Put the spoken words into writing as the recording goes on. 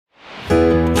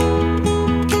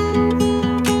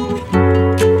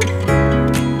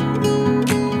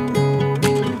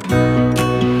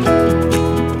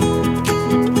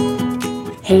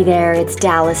it's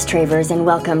Dallas Travers, and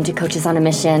welcome to Coaches on a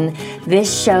Mission.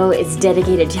 This show is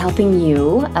dedicated to helping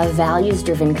you, a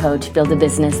values-driven coach, build a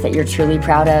business that you're truly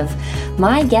proud of.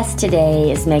 My guest today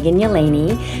is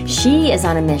Yelaney. She is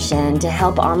on a mission to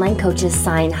help online coaches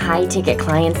sign high-ticket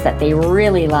clients that they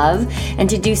really love, and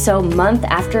to do so month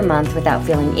after month without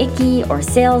feeling icky or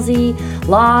salesy,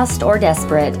 lost or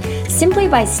desperate, simply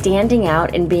by standing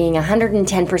out and being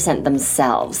 110%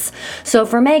 themselves. So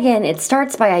for Megan, it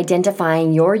starts by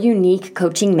identifying your unique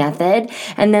coaching method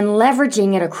and then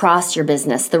leveraging it across your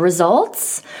business. The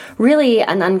results? Really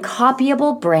an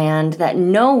uncopyable brand that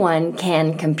no one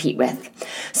can compete with.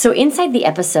 So inside the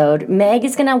episode, Meg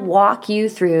is going to walk you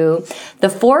through the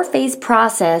 4-phase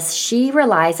process she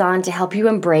relies on to help you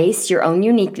embrace your own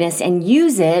uniqueness and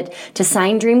use it to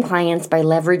sign dream clients by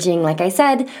leveraging, like I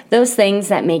said, those things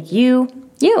that make you.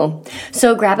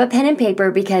 So grab a pen and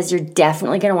paper because you're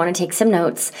definitely going to want to take some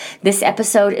notes. This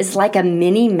episode is like a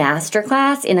mini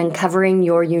masterclass in uncovering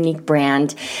your unique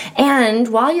brand. And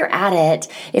while you're at it,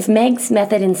 if Meg's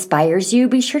method inspires you,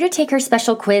 be sure to take her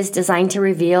special quiz designed to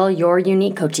reveal your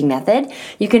unique coaching method.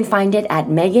 You can find it at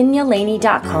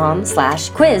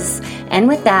meganyelaney.com/quiz. And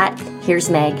with that,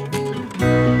 here's Meg.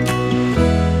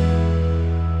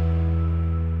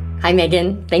 Hi,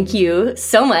 Megan. Thank you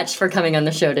so much for coming on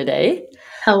the show today.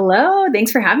 Hello.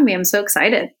 Thanks for having me. I'm so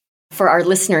excited. For our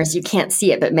listeners, you can't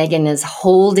see it, but Megan is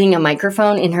holding a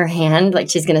microphone in her hand like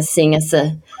she's going to sing us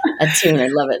a tune. I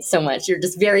love it so much. You're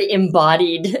just very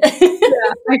embodied. Yeah,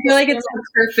 I feel like it's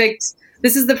perfect.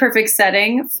 This is the perfect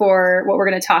setting for what we're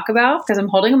going to talk about because I'm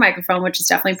holding a microphone, which is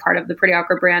definitely part of the Pretty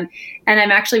Awkward brand. And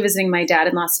I'm actually visiting my dad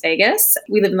in Las Vegas.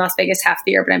 We live in Las Vegas half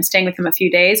the year, but I'm staying with him a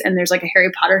few days. And there's like a Harry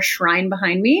Potter shrine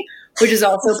behind me, which is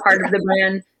also part of the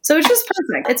brand. So it's just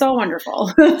perfect. It's all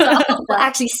wonderful. Well,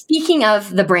 actually, speaking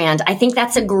of the brand, I think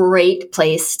that's a great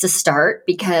place to start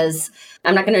because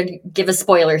I'm not going to give a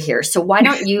spoiler here. So why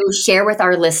don't you share with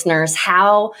our listeners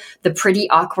how the Pretty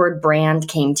Awkward brand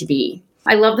came to be?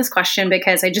 I love this question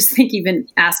because I just think even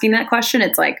asking that question,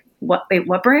 it's like, what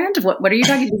brand? What are you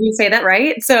talking? Did you say that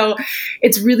right? So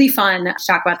it's really fun to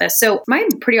talk about this. So my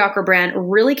Pretty Awkward brand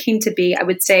really came to be, I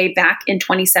would say, back in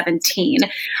 2017.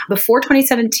 Before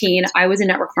 2017, I was in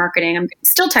network marketing. I'm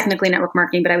still technically network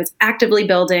marketing, but I was actively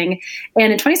building.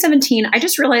 And in 2017, I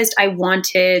just realized I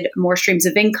wanted more streams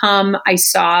of income. I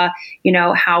saw,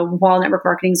 how while network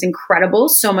marketing is incredible,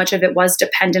 so much of it was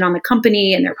dependent on the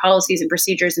company and their policies and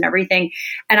procedures and everything.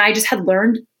 And I just had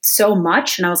learned so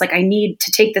much. And I was like, I need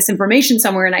to take this information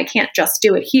somewhere and I can't just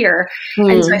do it here.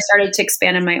 And so I started to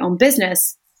expand in my own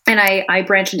business. And I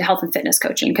branched into health and fitness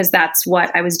coaching because that's what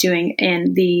I was doing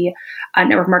in the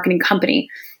network marketing company.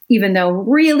 Even though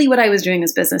really what I was doing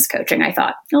is business coaching, I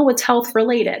thought, it's health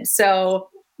related. So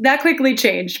that quickly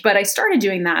changed, but I started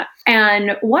doing that.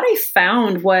 And what I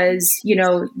found was,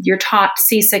 you're taught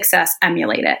see success,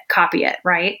 emulate it, copy it,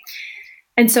 right?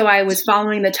 And so I was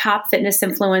following the top fitness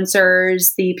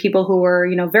influencers, the people who were,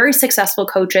 very successful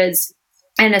coaches,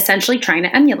 and essentially trying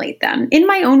to emulate them in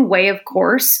my own way, of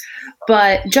course.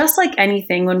 But just like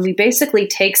anything, when we basically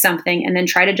take something and then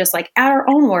try to just like add our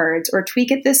own words or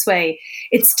tweak it this way,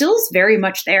 it still is very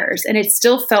much theirs. And it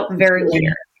still felt very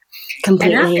weird.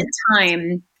 Completely. And at the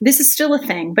time, this is still a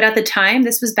thing, but at the time,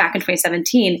 this was back in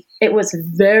 2017, it was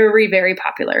very, very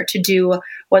popular to do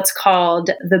what's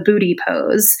called the booty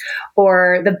pose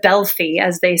or the belfie,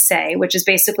 as they say, which is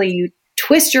basically you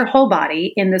twist your whole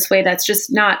body in this way that's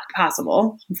just not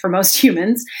possible for most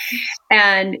humans.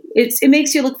 And it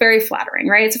makes you look very flattering,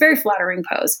 right? It's a very flattering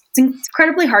pose. It's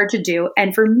incredibly hard to do.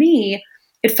 And for me,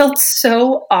 it felt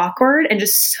so awkward and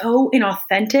just so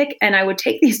inauthentic. And I would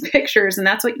take these pictures and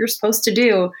that's what you're supposed to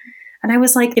do. And I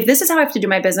was like, if this is how I have to do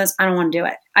my business, I don't want to do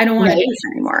it. I don't want to do this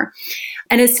anymore.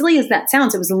 And as silly as that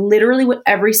sounds, it was literally what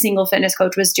every single fitness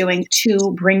coach was doing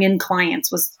to bring in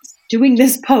clients, was doing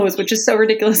this pose, which is so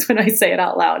ridiculous when I say it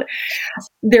out loud.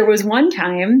 There was one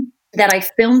time that I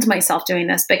filmed myself doing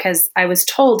this because I was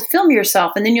told, film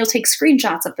yourself and then you'll take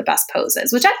screenshots of the best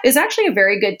poses, which is actually a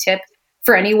very good tip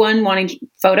for anyone wanting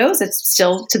photos. It's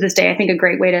still to this day, I think, a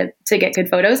great way to get good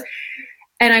photos.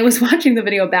 And I was watching the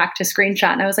video back to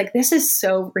screenshot and I was like, this is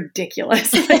so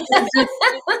ridiculous. The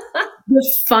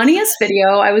funniest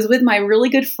video, I was with my really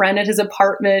good friend at his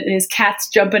apartment and his cat's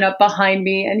jumping up behind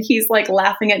me and he's like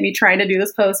laughing at me trying to do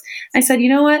this pose. I said, you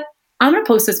know what? I'm going to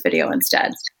post this video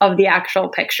instead of the actual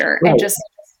picture and just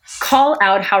call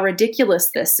out how ridiculous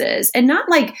this is, and not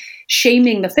like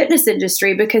shaming the fitness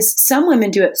industry because some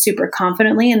women do it super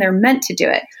confidently and they're meant to do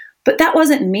it. But that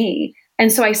wasn't me.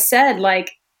 And so I said, like,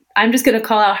 I'm just going to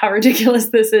call out how ridiculous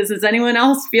this is. Does anyone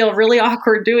else feel really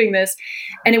awkward doing this?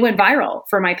 And it went viral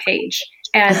for my page.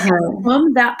 And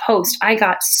from that post, I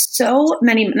got so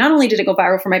many, not only did it go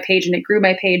viral for my page and it grew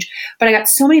my page, but I got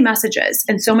so many messages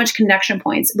and so much connection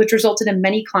points, which resulted in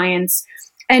many clients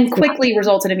and quickly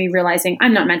resulted in me realizing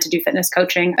I'm not meant to do fitness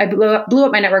coaching. I blew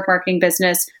up my network marketing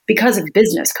business because of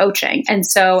business coaching. And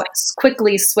so I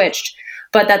quickly switched.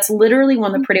 But that's literally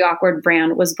when the Pretty Awkward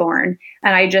brand was born.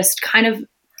 And I just kind of,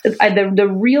 the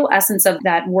real essence of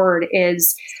that word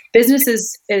is business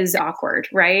is awkward,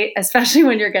 right? Especially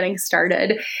when you're getting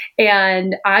started.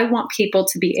 And I want people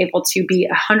to be able to be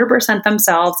 100%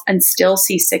 themselves and still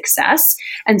see success.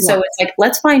 And so it's like,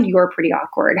 let's find your Pretty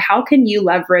Awkward. How can you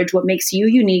leverage what makes you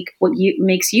unique,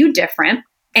 makes you different?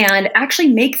 And actually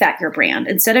make that your brand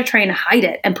instead of trying to hide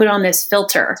it and put on this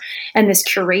filter and this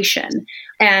curation.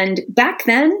 And back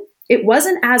then, it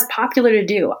wasn't as popular to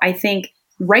do. I think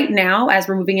right now, as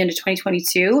we're moving into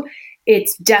 2022,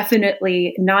 it's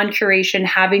definitely non-curation,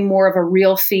 having more of a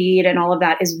real feed and all of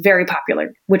that is very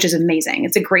popular, which is amazing.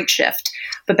 It's a great shift.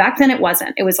 But back then it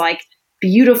wasn't. It was like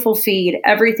beautiful feed.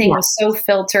 Everything was so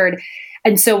filtered.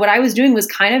 And so what I was doing was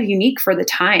kind of unique for the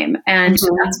time. And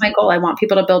that's my goal. I want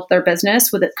people to build their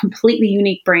business with a completely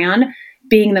unique brand,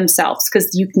 being themselves, because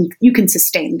you can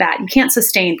sustain that. You can't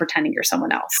sustain pretending you're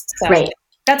someone else. So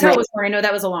that's how it was born. I know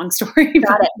that was a long story.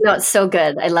 Got it. No, it's so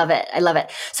good. I love it. I love it.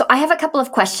 So I have a couple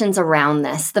of questions around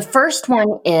this. The first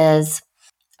one is,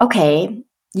 okay,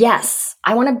 yes,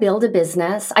 I want to build a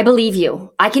business. I believe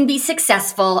you. I can be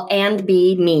successful and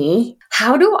be me.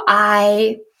 How do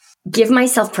I give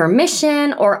myself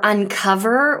permission or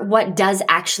uncover what does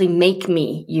actually make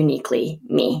me uniquely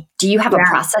me? Do you have a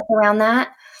process around that?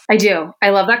 I do. I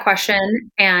love that question.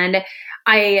 And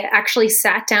I actually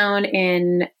sat down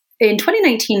in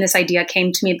 2019, this idea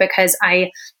came to me because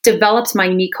I developed my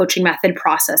unique coaching method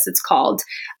process, it's called.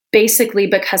 Basically,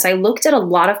 because I looked at a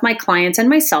lot of my clients and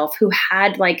myself who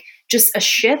had like just a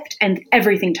shift and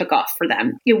everything took off for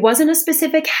them. It wasn't a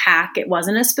specific hack. It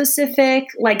wasn't a specific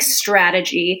like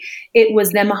strategy. It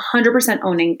was them 100%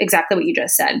 owning exactly what you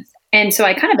just said. And so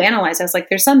I kind of analyzed, I was like,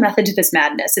 there's some method to this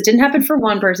madness. It didn't happen for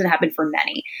one person, it happened for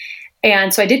many.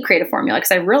 And so I did create a formula because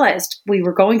I realized we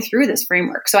were going through this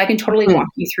framework. So I can totally walk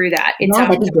you through that.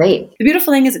 That'd be great. The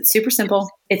beautiful thing is it's super simple.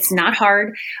 It's not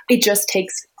hard. It just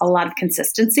takes a lot of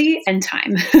consistency and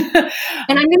time.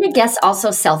 And I'm going to guess also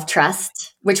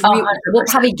self-trust, which we'll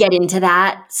probably get into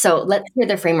that. So let's hear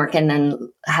the framework and then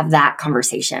have that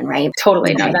conversation, right?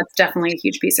 Totally. Okay. No, that's definitely a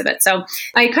huge piece of it. So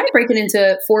I kind of break it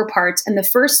into 4 parts. And the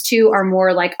first 2 are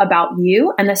more like about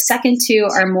you. And the second 2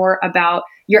 are more about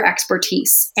your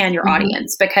expertise and your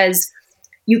audience, because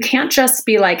you can't just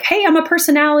be like, hey, I'm a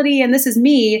personality and this is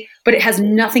me, but it has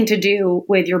nothing to do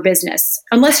with your business.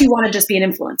 Unless you want to just be an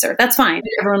influencer. That's fine.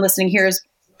 Everyone listening here is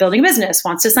building a business,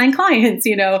 wants to sign clients,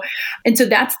 And so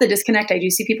that's the disconnect I do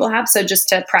see people have. So just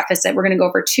to preface it, we're going to go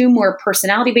over 2 more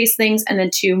personality-based things and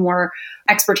then 2 more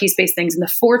expertise-based things. And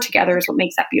the 4 together is what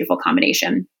makes that beautiful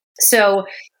combination. So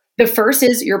the first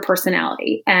is your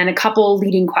personality, and a couple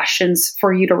leading questions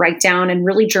for you to write down and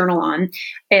really journal on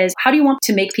is, how do you want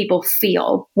to make people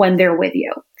feel when they're with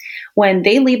you? When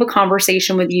they leave a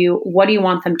conversation with you, what do you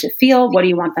want them to feel? What do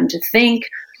you want them to think?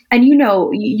 And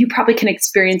you probably can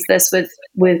experience this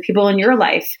with people in your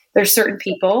life. There's certain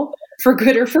people, for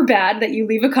good or for bad, that you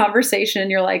leave a conversation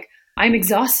and you're like, I'm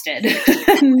exhausted.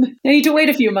 I need to wait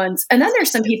a few months. And then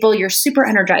there's some people you're super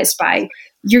energized by.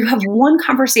 You have one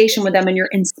conversation with them and you're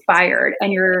inspired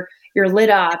and you're lit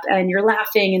up and you're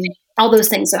laughing and all those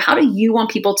things. So how do you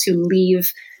want people to leave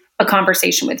a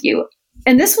conversation with you?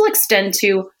 And this will extend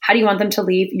to, how do you want them to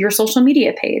leave your social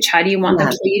media page? How do you want them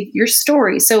to leave your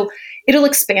story? So it'll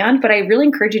expand, but I really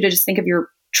encourage you to just think of your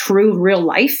true real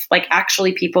life, like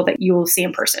actually people that you will see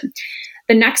in person.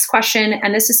 The next question,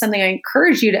 and this is something I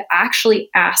encourage you to actually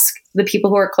ask the people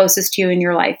who are closest to you in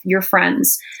your life, your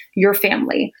friends, your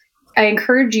family. I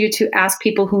encourage you to ask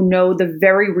people who know the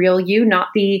very real you, not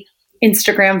the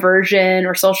Instagram version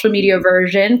or social media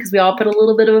version, because we all put a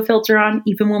little bit of a filter on,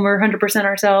 even when we're 100%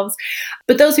 ourselves.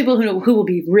 But those people who will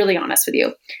be really honest with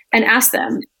you, and ask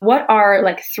them, what are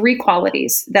like 3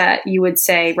 qualities that you would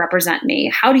say represent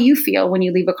me? How do you feel when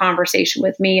you leave a conversation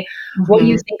with me? What do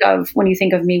you think of when you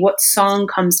think of me? What song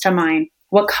comes to mind?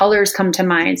 What colors come to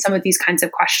mind? Some of these kinds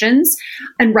of questions,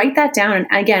 and write that down. And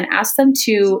again, ask them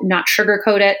to not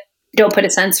sugarcoat it. Don't put a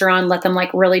censor on, let them like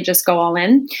really just go all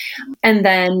in. And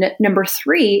then number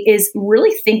 3 is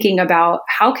really thinking about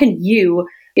how can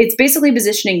it's basically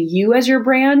positioning you as your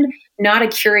brand, not a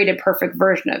curated perfect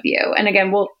version of you. And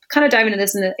again, we'll kind of dive into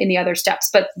this in the other steps,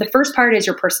 but the first part is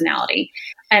your personality.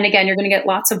 And again, you're going to get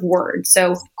lots of words.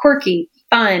 So quirky,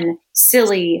 fun,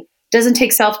 silly, doesn't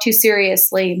take self too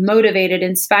seriously, motivated,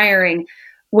 inspiring.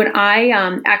 when I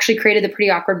actually created the Pretty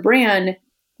Awkward brand,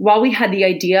 while we had the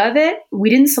idea of it, we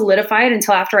didn't solidify it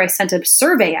until after I sent a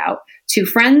survey out to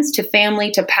friends, to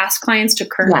family, to past clients, to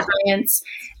current clients.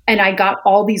 And I got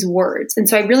all these words. And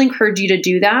so I really encourage you to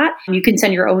do that. You can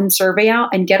send your own survey out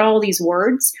and get all these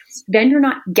words. Then you're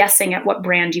not guessing at what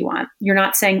brand you want. You're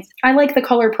not saying, I like the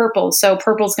color purple, so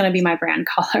purple is going to be my brand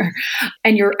color.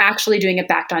 And you're actually doing it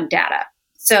backed on data.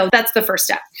 So that's the first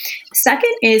step.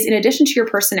 Second is, in addition to your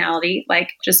personality,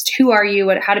 like just who are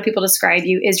you, how do people describe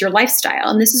you, is your lifestyle.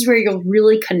 And this is where you'll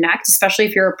really connect, especially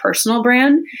if you're a personal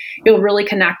brand, you'll really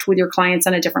connect with your clients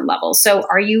on a different level. So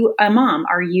are you a mom?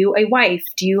 Are you a wife?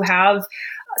 Do you have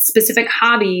specific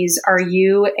hobbies? Are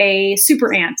you a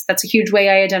super aunt? That's a huge way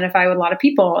I identify with a lot of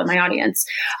people in my audience.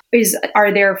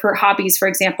 Are there for hobbies, for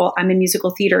example, I'm in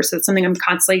musical theater, so it's something I'm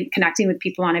constantly connecting with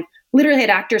people on. I've literally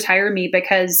had actors hire me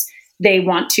because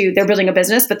they're building a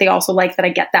business, but they also like that I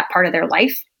get that part of their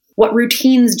life. What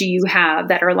routines do you have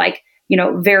that are like,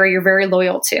 you're very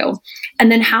loyal to?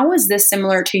 And then how is this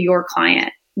similar to your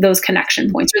client, those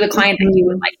connection points, or the client that you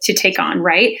would like to take on,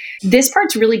 right? This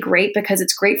part's really great because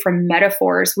it's great for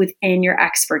metaphors within your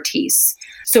expertise.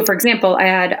 So for example, I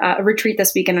had a retreat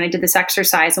this weekend and I did this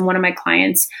exercise, and one of my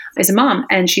clients is a mom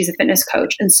and she's a fitness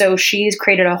coach. And so she's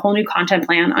created a whole new content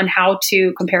plan on how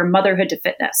to compare motherhood to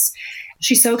fitness.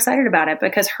 She's so excited about it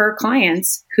because her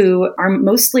clients, who are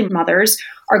mostly mothers,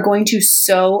 are going to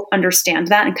so understand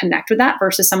that and connect with that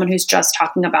versus someone who's just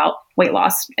talking about weight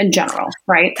loss in general,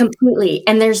 right? Completely.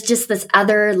 And there's just this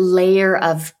other layer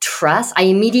of trust. I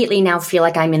immediately now feel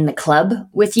like I'm in the club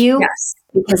with you. Yes.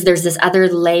 Because there's this other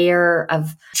layer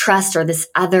of trust, or this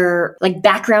other like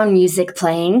background music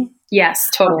playing. Yes,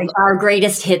 totally. Our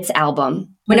greatest hits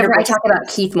album. Whenever 100%. I talk about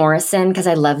Keith Morrison, because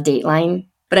I love Dateline,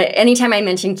 but anytime I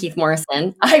mention Keith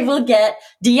Morrison, I will get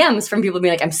DMs from people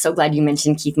being like, I'm so glad you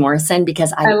mentioned Keith Morrison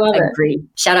because I agree.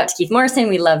 It. Shout out to Keith Morrison.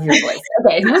 We love your voice.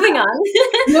 Okay, moving on.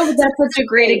 No, but that's such a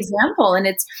great example. And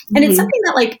it's something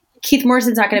that like Keith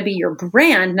Morrison's not going to be your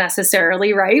brand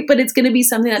necessarily, right? But it's going to be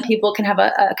something that people can have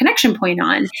a connection point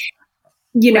on,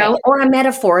 right. Or a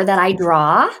metaphor that I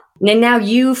draw. And now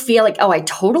you feel like, oh, I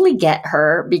totally get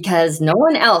her because no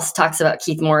one else talks about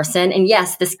Keith Morrison. And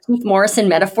yes, this Keith Morrison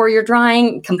metaphor you're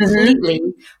drawing completely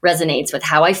resonates with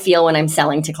how I feel when I'm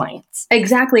selling to clients.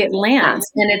 Exactly. It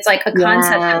lands. And it's like a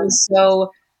concept that was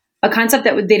a concept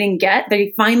that they didn't get,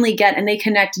 they finally get, and they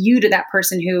connect you to that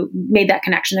person who made that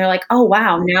connection. They're like, oh,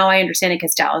 wow, now I understand it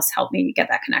because Dallas helped me get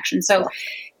that connection. So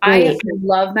I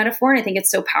love metaphor, and I think it's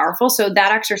so powerful. So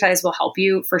that exercise will help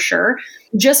you for sure.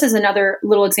 Just as another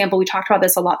little example, we talked about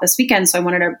this a lot this weekend, so I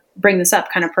wanted to bring this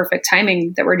up, kind of perfect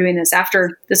timing that we're doing this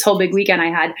after this whole big weekend I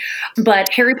had. But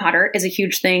Harry Potter is a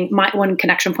huge thing, one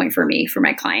connection point for me, for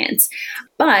my clients.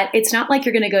 But it's not like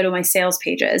you're going to go to my sales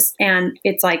pages and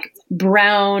it's like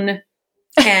brown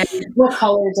and what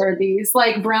colors are these?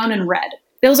 Like brown and red.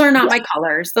 Those are not my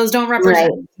colors. Those don't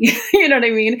represent me. You know what I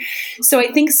mean? So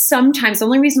I think sometimes the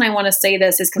only reason I want to say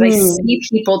this is because I see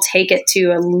people take it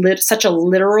to such a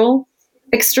literal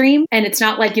extreme. And it's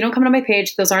not like, you don't come to my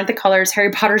page. Those aren't the colors. Harry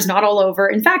Potter's not all over.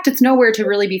 In fact, it's nowhere to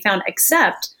really be found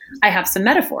except I have some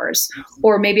metaphors,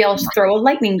 or maybe I'll throw a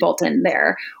lightning bolt in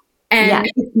there. And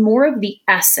it's more of the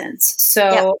essence.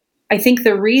 So I think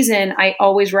the reason I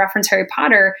always reference Harry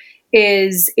Potter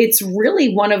is it's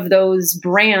really one of those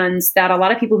brands that a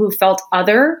lot of people who felt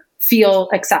other feel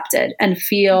accepted and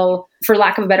feel, for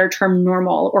lack of a better term,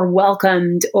 normal or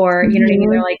welcomed, or, you know what I mean?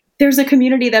 They're like, there's a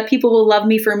community that people will love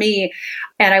me for me.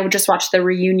 And I would just watch the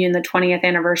reunion, the 20th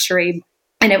anniversary.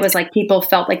 And it was like people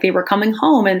felt like they were coming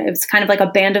home, and it was kind of like a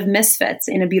band of misfits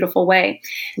in a beautiful way.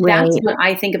 Right. That's what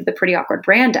I think of the Pretty Awkward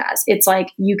brand as. It's like,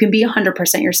 you can be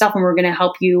 100% yourself, and we're going to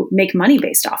help you make money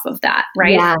based off of that.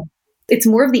 Right. Yeah. It's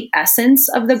more of the essence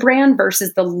of the brand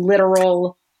versus the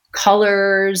literal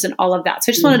colors and all of that.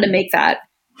 So I just wanted to make that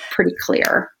pretty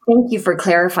clear. Thank you for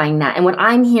clarifying that. And what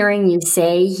I'm hearing you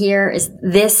say here is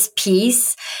this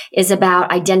piece is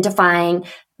about identifying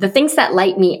the things that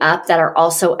light me up that are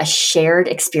also a shared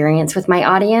experience with my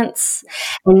audience.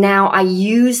 And now I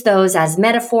use those as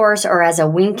metaphors or as a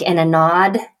wink and a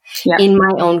nod in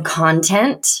my own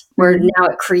content, where now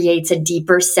it creates a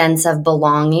deeper sense of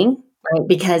belonging. Right?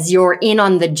 Because you're in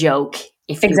on the joke,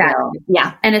 if you will.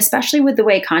 Yeah. And especially with the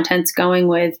way content's going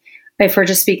with, if we're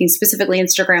just speaking specifically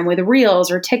Instagram, with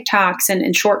Reels or TikToks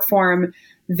and short form,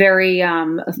 very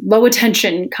low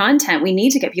attention content, we need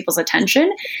to get people's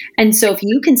attention. And so if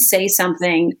you can say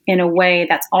something in a way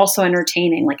that's also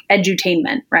entertaining, like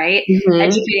edutainment, right?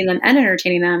 Educating them and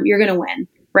entertaining them, you're going to win.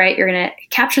 right? You're going to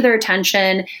capture their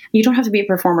attention. You don't have to be a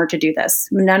performer to do this.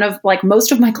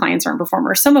 Most of my clients aren't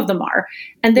performers. Some of them are,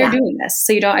 and they're doing this.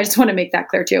 So I just want to make that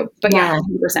clear too. But 100%,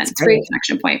 it's a great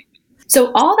connection point.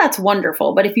 So all that's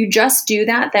wonderful. But if you just do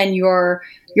that, then you're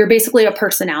basically a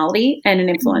personality and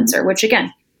an influencer, which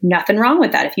again, nothing wrong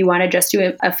with that. If you want to just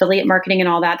do affiliate marketing and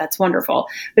all that, that's wonderful.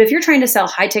 But if you're trying to sell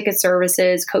high ticket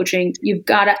services, coaching, you've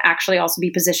got to actually also be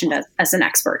positioned as an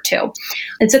expert too.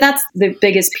 And so that's the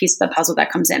biggest piece of the puzzle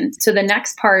that comes in. So the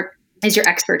next part is your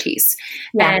expertise.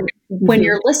 Yeah. And when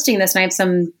you're listing this, and I have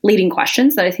some leading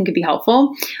questions that I think could be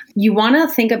helpful, you want to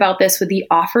think about this with the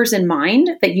offers in mind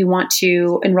that you want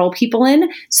to enroll people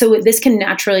in. So this can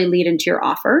naturally lead into your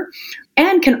offer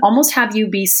and can almost have you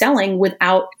be selling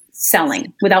without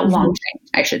launching,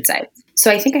 I should say.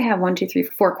 So I think I have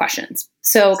 4 questions.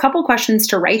 So a couple questions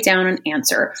to write down and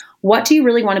answer. What do you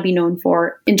really want to be known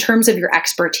for in terms of your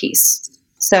expertise?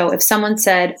 So if someone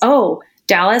said, oh,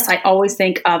 Dallas, I always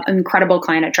think of incredible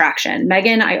client attraction.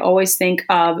 Megan, I always think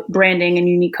of branding and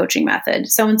unique coaching method.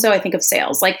 So-and-so, I think of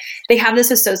sales. Like they have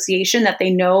this association that they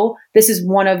know this is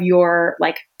one of your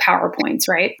PowerPoints,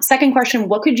 right? Second question,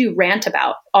 what could you rant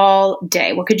about all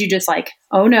day? What could you just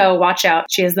oh no, watch out.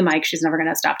 She has the mic. She's never going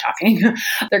to stop talking.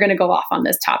 They're going to go off on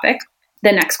this topic.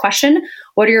 The next question,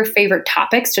 what are your favorite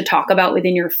topics to talk about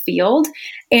within your field?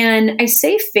 And I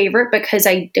say favorite because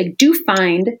I do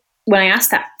find when I ask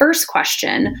that first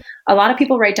question, a lot of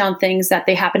people write down things that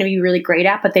they happen to be really great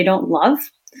at, but they don't love.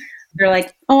 They're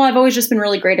like, oh, I've always just been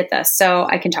really great at this, so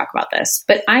I can talk about this.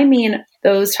 But I mean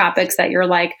those topics that you're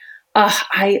like, oh,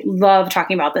 I love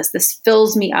talking about this. This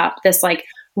fills me up. This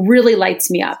really lights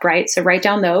me up, right? So write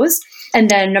down those. And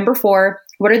then number 4,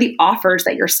 what are the offers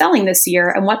that you're selling this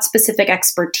year? And what specific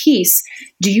expertise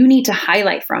do you need to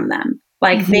highlight from them?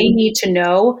 They need to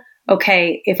know,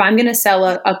 okay, if I'm going to sell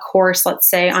a course, let's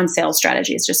say on sales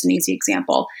strategies, just an easy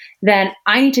example, then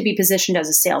I need to be positioned as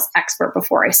a sales expert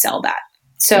before I sell that.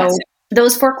 So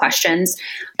those 4 questions.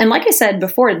 And like I said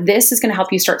before, this is going to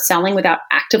help you start selling without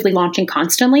actively launching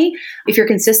constantly. If you're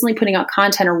consistently putting out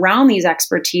content around these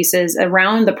expertises,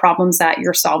 around the problems that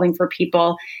you're solving for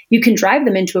people, you can drive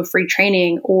them into a free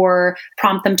training or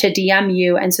prompt them to DM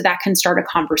you. And so that can start a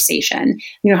conversation.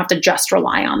 You don't have to just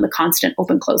rely on the constant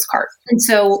open close cart. And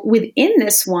so within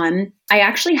this one, I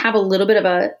actually have a little bit of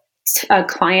a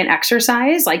client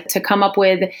exercise, to come up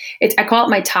with it. I call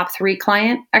it my top 3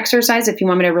 client exercise. If you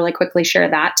want me to really quickly share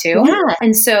that too. Yeah.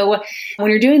 And so when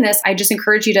you're doing this, I just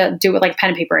encourage you to do it with pen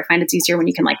and paper. I find it's easier when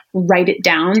you can write it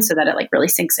down so that it really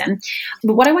sinks in.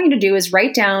 But what I want you to do is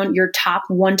write down your top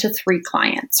 1 to 3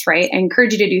 clients, right? I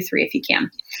encourage you to do 3 if you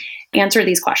can. Answer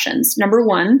these questions. Number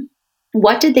 1,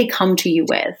 what did they come to you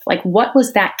with? What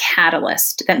was that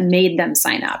catalyst that made them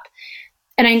sign up?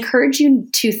 And I encourage you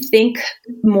to think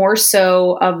more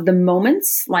so of the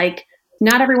moments.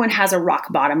 Not everyone has a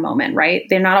rock bottom moment, right?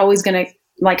 They're not always going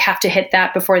to have to hit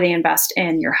that before they invest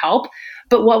in your help.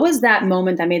 But what was that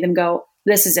moment that made them go,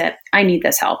 this is it. I need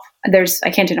this help. I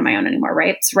can't do it on my own anymore,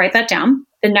 right? So write that down.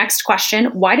 The next question,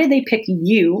 why did they pick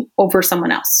you over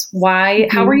someone else? Why?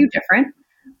 How were you different?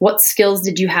 What skills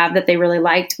did you have that they really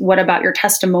liked? What about your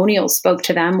testimonials spoke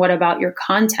to them? What about your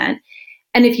content?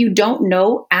 And if you don't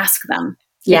know, ask them.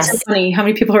 Yes. It's so funny how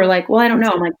many people are like, well, I don't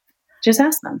know. I'm like, just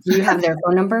ask them. Do you have their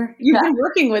phone number? You've been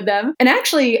working with them. And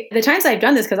actually, the times I've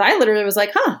done this, because I literally was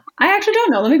like, I actually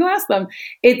don't know. Let me go ask them.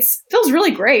 It feels really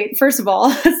great, first of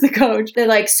all, as the coach.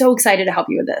 They're so excited to help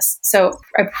you with this. So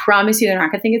I promise you, they're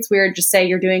not going to think it's weird. Just say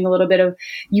you're doing a little bit of,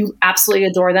 you absolutely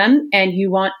adore them and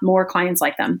you want more clients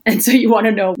like them. And so you want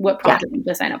to know what prompted them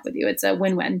to sign up with you. It's a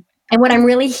win-win. And what I'm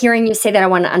really hearing you say that I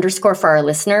want to underscore for our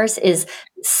listeners is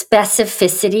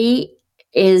specificity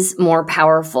is more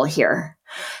powerful here.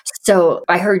 So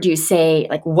I heard you say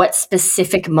what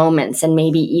specific moments, and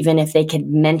maybe even if they could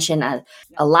mention a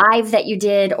live that you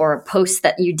did or a post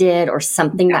that you did or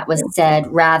something that was said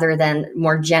rather than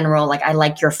more general, I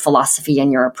like your philosophy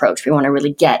and your approach. We want to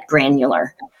really get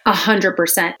granular.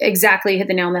 100%. Exactly. Hit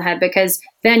the nail on the head, because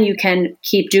then you can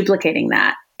keep duplicating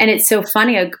that. And it's so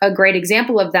funny. A great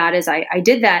example of that is I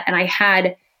did that, and I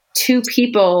had 2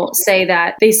 people say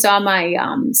that they saw my,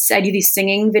 I do these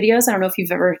singing videos. I don't know if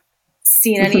you've ever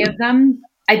seen any of them.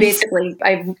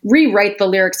 I rewrite the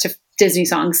lyrics to Disney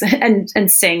songs and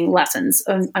sing lessons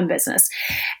on business.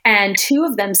 And 2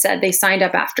 of them said they signed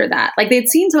up after that. They'd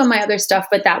seen some of my other stuff,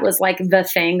 but that was the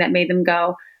thing that made them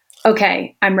go,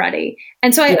 okay, I'm ready.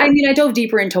 And so I dove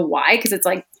deeper into why, because it's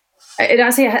it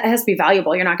honestly has to be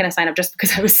valuable. You're not going to sign up just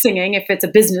because I was singing if it's a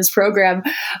business program.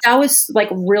 That was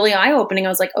really eye-opening. I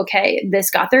was like, okay, this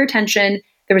got their attention.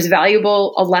 there was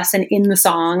a lesson in the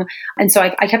song. And so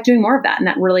I kept doing more of that. And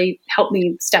that really helped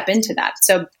me step into that.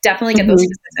 So definitely get those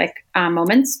specific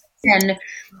moments. And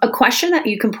a question that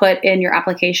you can put in your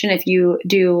application if you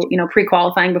do,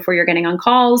 pre-qualifying before you're getting on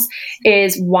calls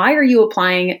is, why are you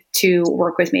applying to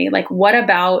work with me? Like, what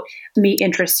about me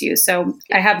interests you? So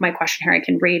I have my question here I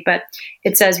can read, but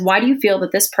it says, why do you feel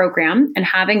that this program and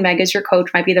having Meg as your coach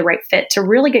might be the right fit to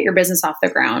really get your business off the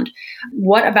ground?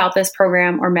 What about this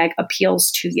program or Meg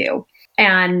appeals to you?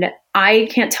 And I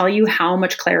can't tell you how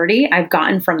much clarity I've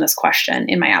gotten from this question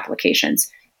in my applications.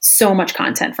 So much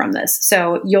content from this.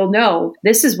 So you'll know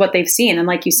this is what they've seen. And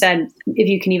like you said, if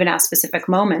you can even ask specific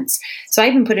moments. So I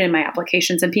even put it in my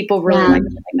applications and people really like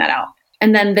filling that out.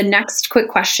 And then the next quick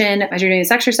question as you're doing this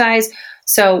exercise.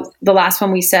 So the last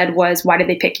one we said was, why did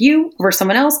they pick you over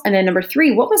someone else? And then number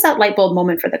 3, what was that light bulb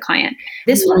moment for the client?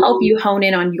 This will help you hone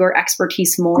in on your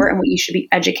expertise more and what you should be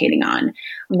educating on.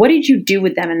 What did you do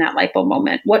with them in that light bulb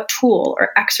moment? What tool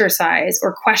or exercise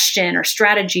or question or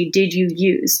strategy did you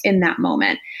use in that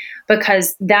moment?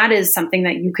 Because that is something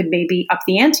that you could maybe up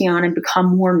the ante on and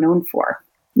become more known for.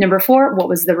 Number 4, what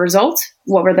was the result?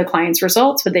 What were the client's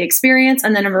results? What they experience?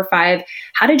 And then number 5,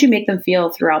 how did you make them feel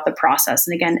throughout the process?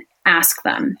 And again, ask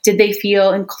them, did they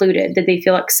feel included? Did they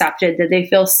feel accepted? Did they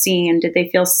feel seen? Did they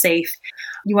feel safe?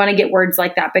 You want to get words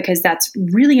like that because that's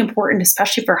really important,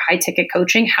 especially for high ticket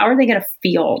coaching. How are they going to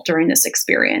feel during this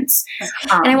experience?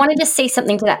 And I want to just say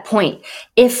something to that point.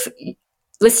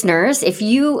 Listeners, if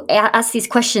you ask these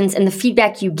questions and the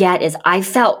feedback you get is, I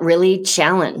felt really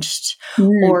challenged,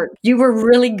 or you were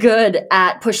really good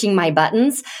at pushing my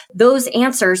buttons, those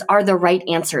answers are the right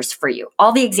answers for you.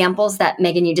 All the examples that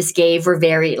Megan, you just gave were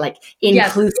very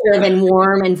inclusive and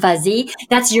warm and fuzzy.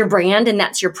 That's your brand and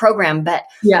that's your program. But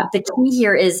the key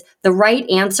here is the right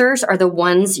answers are the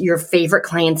ones your favorite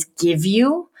clients give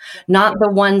you, not the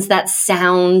ones that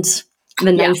sound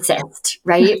the nicest,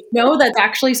 right? No, that's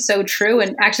actually so true.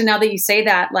 And actually, now that you say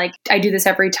that, I do this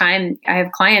every time I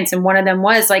have clients. And one of them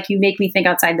was you make me think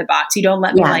outside the box. You don't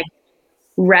let me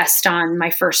rest on my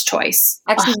first choice.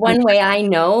 Actually, one way I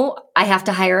know I have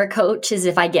to hire a coach is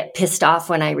if I get pissed off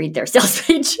when I read their sales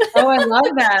page. Oh, I love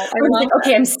that.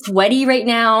 Okay, I'm sweaty right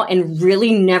now and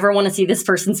really never want to see this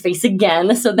person's face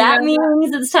again. So that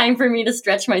means it's time for me to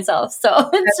stretch myself. So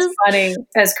it's just funny.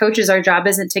 As coaches, our job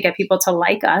isn't to get people to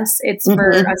like us. It's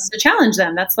for us to challenge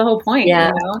them. That's the whole point.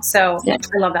 Yeah. So I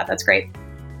love that. That's great.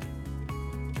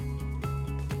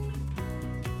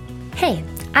 Hey,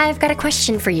 I've got a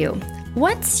question for you.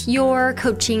 What's your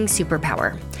coaching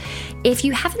superpower? If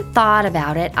you haven't thought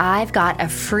about it, I've got a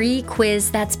free quiz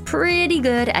that's pretty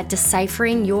good at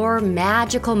deciphering your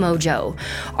magical mojo.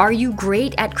 Are you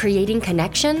great at creating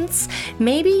connections?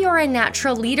 Maybe you're a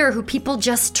natural leader who people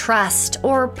just trust,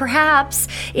 or perhaps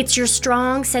it's your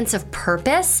strong sense of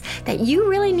purpose that you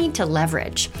really need to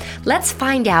leverage. Let's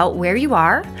find out where you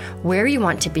are, where you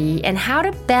want to be, and how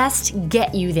to best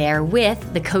get you there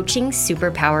with the Coaching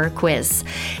Superpower Quiz.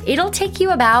 It'll take you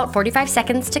about 45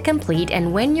 seconds to complete,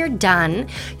 and when you're done,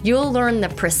 you'll learn the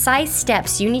precise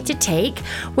steps you need to take,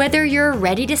 whether you're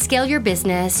ready to scale your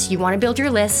business, you want to build your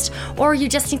list, or you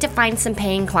just need to find some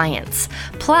paying clients.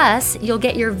 Plus, you'll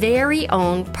get your very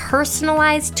own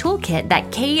personalized toolkit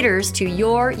that caters to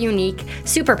your unique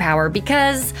superpower,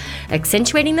 because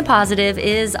accentuating the positive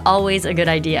is always a good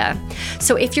idea.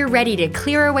 So if you're ready to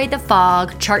clear away the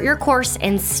fog, chart your course,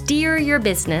 and steer your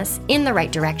business in the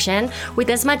right direction with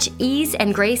as much ease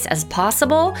and grace as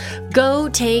possible, go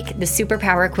take the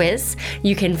Superpower Quiz.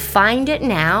 You can find it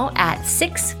now at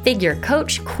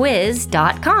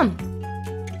sixfigurecoachquiz.com.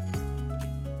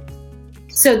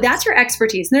 So that's your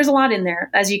expertise. And there's a lot in there,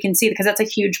 as you can see, because that's a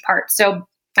huge part. So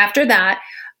after that,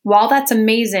 while that's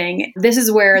amazing, this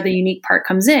is where the unique part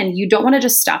comes in. You don't want to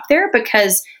just stop there,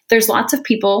 because there's lots of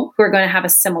people who are going to have a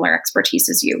similar expertise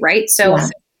as you, right? So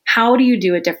how do you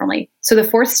do it differently? So the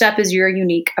 4th step is your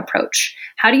unique approach.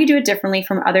 How do you do it differently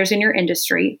from others in your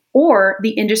industry or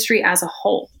the industry as a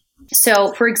whole?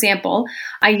 So for example,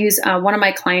 I use one of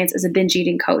my clients as a binge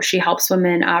eating coach. She helps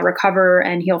women recover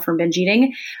and heal from binge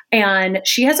eating. And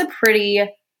she has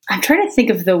I'm trying to think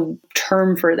of the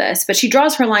term for this, but she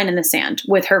draws her line in the sand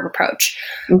with her approach.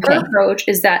 Okay. Her approach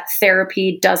is that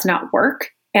therapy does not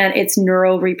work, and it's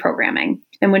neural reprogramming.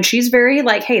 And when she's very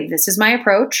hey, this is my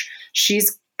approach,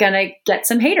 she's going to get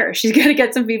some haters. She's going to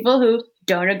get some people who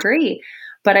don't agree.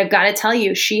 But I've got to tell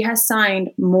you, she has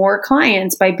signed more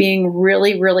clients by being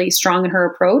really, really strong in her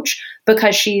approach,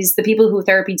 because the people who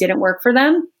therapy didn't work for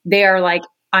them, they are like,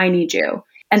 I need you.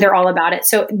 And they're all about it.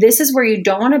 So this is where you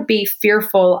don't want to be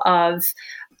fearful of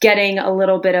getting a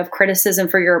little bit of criticism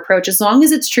for your approach, as long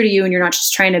as it's true to you and you're not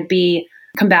just trying to be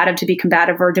combative to be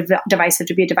combative or divisive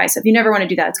to be divisive. You never want to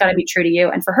do that. It's got to be true to you.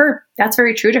 And for her, that's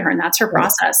very true to her. And that's her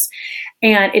process.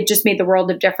 And it just made the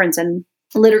world of difference. And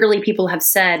literally people have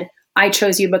said, I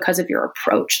chose you because of your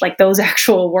approach, like those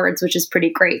actual words, which is pretty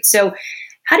great. So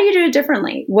how do you do it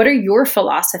differently? What are your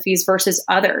philosophies versus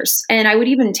others? And I would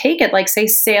even take it like, say,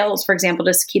 sales, for example,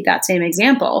 just to keep that same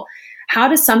example. How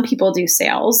do some people do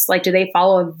sales? Like, do they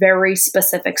follow a very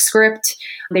specific script?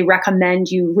 They recommend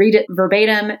you read it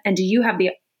verbatim. And do you have the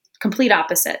complete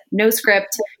opposite? No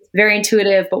script, very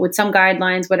intuitive, but with some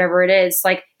guidelines, whatever it is.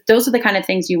 Like, those are the kind of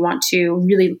things you want to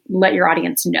really let your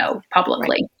audience know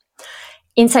publicly. Right.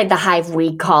 Inside the Hive,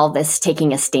 we call this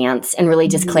taking a stance and really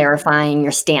just clarifying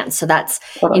your stance. So that's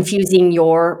infusing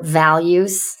your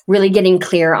values, really getting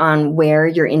clear on where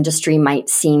your industry might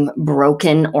seem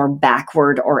broken or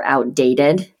backward or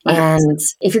outdated. And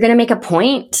if you're going to make a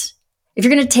point, if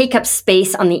you're going to take up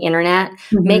space on the internet,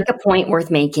 make a point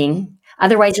worth making.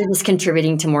 Otherwise, you're just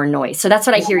contributing to more noise. So that's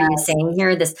what I hear you saying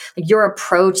here. This, like, your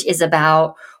approach is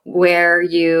about where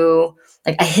you,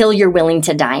 like, a hill you're willing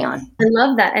to die on. I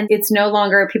love that. And it's no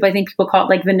longer I think people call it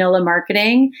like vanilla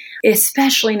marketing,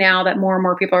 especially now that more and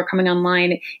more people are coming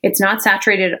online. It's not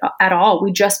saturated at all.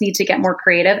 We just need to get more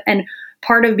creative. And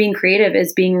part of being creative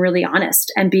is being really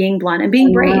honest and being blunt and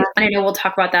being brave. And I know we'll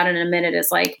talk about that in a minute. Is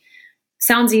like,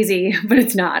 sounds easy, but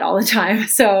it's not all the time.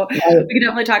 So we can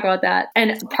definitely talk about that.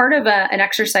 And part of an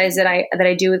exercise that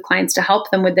I do with clients to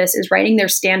help them with this is writing their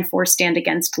stand for, stand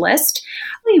against list.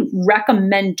 I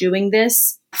recommend doing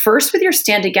this first with your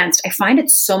stand against. I find it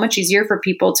so much easier for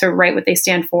people to write what they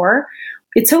stand for.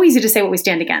 It's so easy to say what we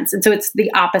stand against. And so it's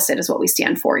the opposite is what we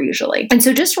stand for usually. And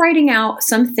so just writing out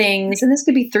some things, and this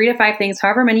could be 3 to 5 things,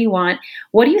 however many you want.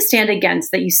 What do you stand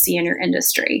against that you see in your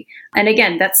industry? And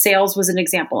again, that sales was an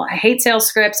example. I hate sales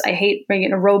scripts. I hate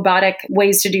robotic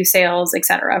ways to do sales, et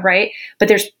cetera, right? But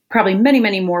there's probably many,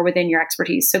 many more within your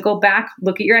expertise. So go back,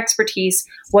 look at your expertise.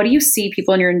 What do you see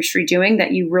people in your industry doing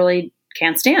that you really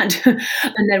can't stand?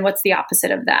 And then what's the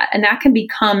opposite of that? And that can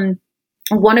become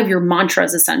one of your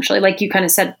mantras, essentially, like you kind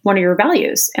of said, one of your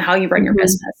values and how you run your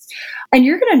business. And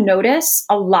you're going to notice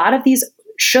a lot of these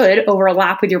should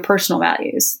overlap with your personal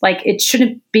values. Like, it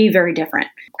shouldn't be very different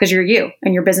because you're you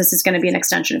and your business is going to be an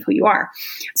extension of who you are.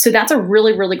 So that's a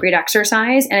really, really great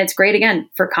exercise. And it's great, again,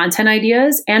 for content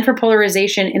ideas and for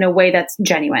polarization in a way that's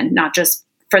genuine, not just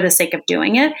for the sake of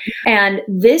doing it. And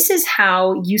this is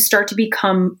how you start to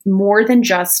become more than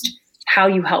just how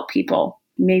you help people.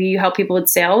 Maybe you help people with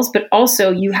sales, but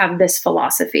also you have this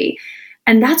philosophy.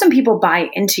 And that's when people buy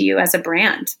into you as a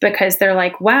brand, because they're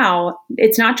like, wow,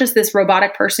 it's not just this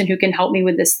robotic person who can help me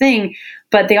with this thing,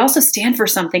 but they also stand for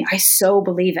something I so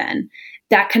believe in.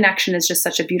 That connection is just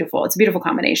it's a beautiful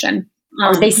combination.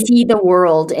 Or they see the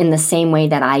world in the same way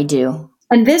that I do.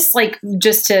 And this, like,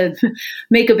 just to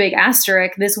make a big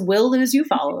asterisk, this will lose you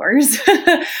followers.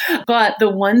 But the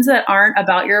ones that aren't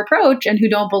about your approach and who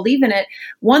don't believe in it,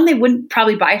 one, they wouldn't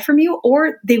probably buy from you,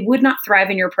 or they would not thrive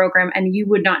in your program and you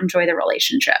would not enjoy the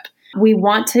relationship. We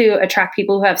want to attract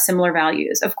people who have similar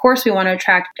values. Of course, we want to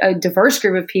attract a diverse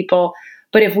group of people,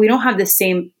 but if we don't have the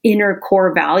same inner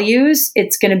core values,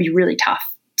 it's going to be really tough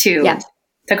to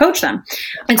coach them.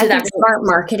 And so that smart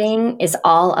marketing is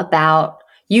all about,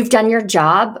 you've done your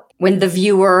job when the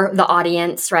viewer, the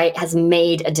audience, right, has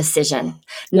made a decision,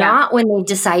 not when they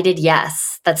decided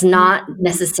yes. That's not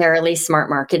necessarily smart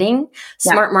marketing.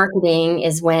 Smart marketing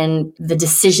is when the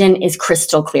decision is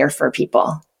crystal clear for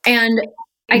people. And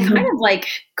I kind of like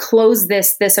close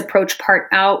this approach part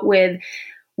out with,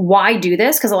 why do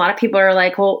this? Because a lot of people are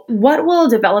like, well, what will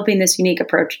developing this unique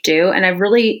approach do? And I've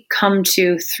really come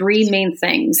to 3 main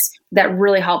things that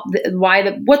really help.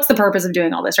 What's the purpose of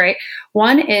doing all this, right?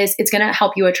 One is it's going to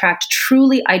help you attract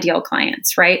truly ideal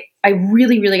clients, right?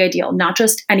 Really, really ideal, not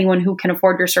just anyone who can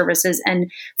afford your services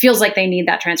and feels like they need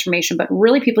that transformation, but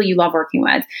really people you love working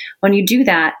with. When you do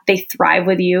that, they thrive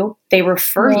with you, they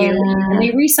refer you, and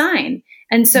they re-sign.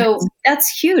 And so that's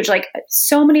huge. Like,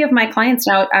 so many of my clients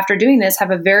now, after doing this,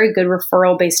 have a very good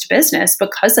referral-based business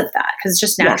because of that, because it's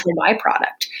just natural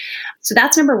byproduct. So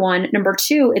that's number 1. Number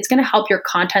 2, it's going to help your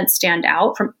content stand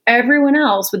out from everyone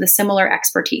else with a similar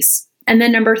expertise. And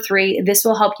then number 3, this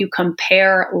will help you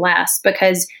compare less,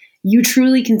 because you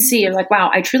truly can see, you're like,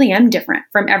 wow, I truly am different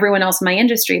from everyone else in my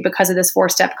industry because of this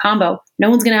 4-step combo. No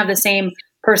one's going to have the same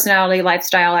personality,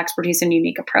 lifestyle, expertise, and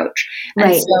unique approach.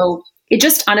 And so it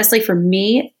just, honestly, for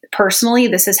me personally,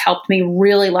 this has helped me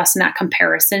really lessen that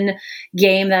comparison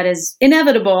game that is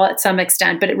inevitable at some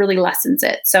extent, but it really lessens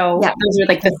it. So those are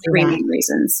like the 3 main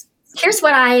reasons. Here's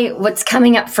what's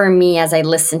coming up for me as I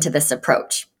listen to this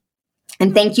approach.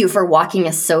 And thank you for walking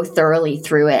us so thoroughly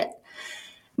through it.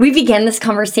 We began this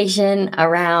conversation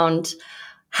around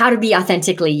how to be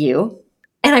authentically you.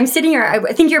 And I'm sitting here,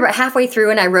 I think you're about halfway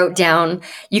through, and I wrote down,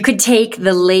 you could take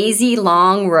the lazy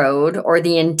long road or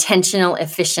the intentional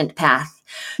efficient path.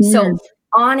 So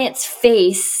on its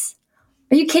face,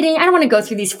 are you kidding? I don't want to go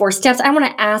through these 4 steps. I want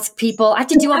to ask people. I have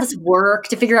to do all this work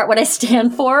to figure out what I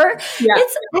stand for. Yeah.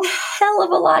 It's a hell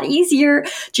of a lot easier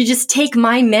to just take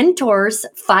my mentor's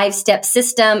 5-step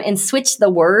system and switch the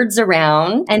words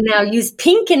around and now use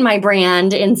pink in my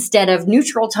brand instead of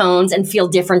neutral tones and feel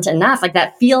different enough. Like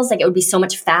that feels like it would be so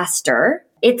much faster.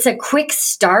 It's a quick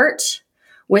start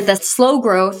with a slow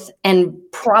growth and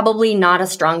probably not a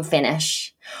strong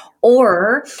finish.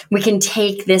 Or we can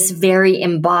take this very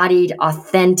embodied,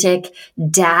 authentic,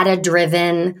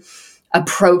 data-driven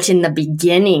approach in the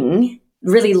beginning,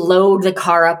 really load the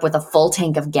car up with a full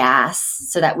tank of gas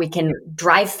so that we can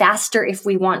drive faster if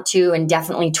we want to and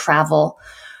definitely travel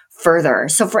further.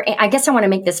 So I guess I want to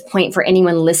make this point for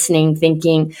anyone listening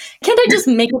thinking, can't I just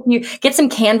get some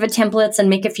Canva templates and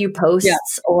make a few posts? Yeah.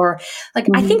 Or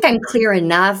I think I'm clear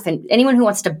enough. And anyone who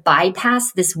wants to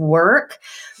bypass this work,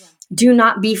 do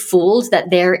not be fooled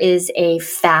that there is a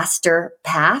faster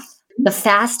path. The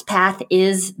fast path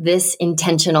is this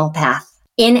intentional path.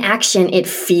 In action, it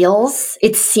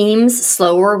seems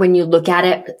slower when you look at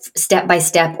it step by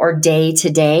step or day to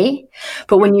day.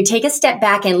 But when you take a step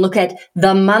back and look at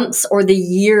the months or the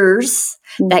years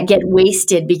that get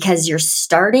wasted because you're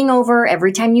starting over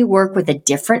every time you work with a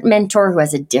different mentor who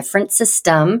has a different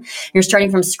system, you're starting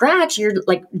from scratch, you're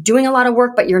doing a lot of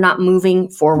work, but you're not moving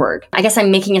forward. I guess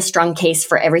I'm making a strong case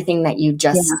for everything that you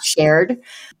just shared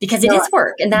because it is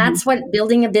work. And that's what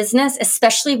building a business,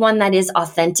 especially one that is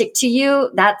authentic to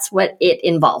you, that's what it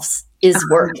involves, is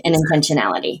work and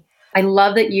intentionality. I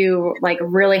love that you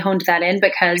really honed that in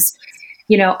because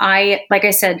like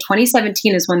I said,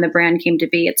 2017 is when the brand came to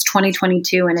be. It's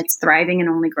 2022 and it's thriving and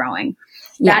only growing.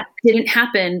 Yeah. That didn't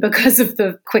happen because of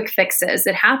the quick fixes.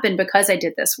 It happened because I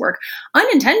did this work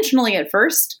unintentionally at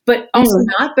first, but also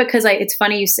not because it's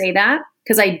funny you say that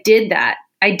because I did that.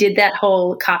 I did that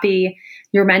whole copy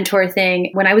your mentor thing.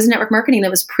 When I was in network marketing,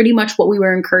 that was pretty much what we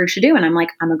were encouraged to do. And I'm like,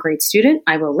 I'm a great student.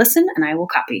 I will listen and I will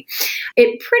copy.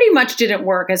 It pretty much didn't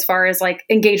work as far as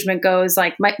engagement goes.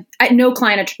 No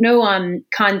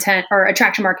content or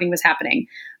attraction marketing was happening.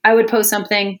 I would post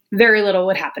something, very little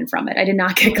would happen from it. I did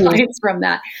not get clients from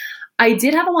that. I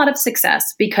did have a lot of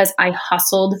success because I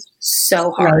hustled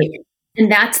so hard. Right. And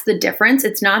that's the difference.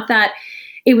 It's not that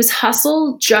it was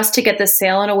hustle just to get the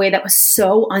sale in a way that was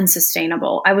so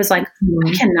unsustainable. I was like,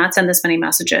 I cannot send this many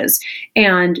messages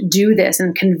and do this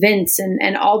and convince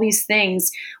and all these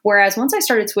things. Whereas once I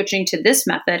started switching to this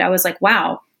method, I was like,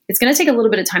 wow, it's going to take a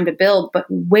little bit of time to build, but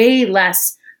way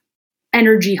less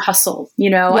energy hustle.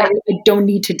 I don't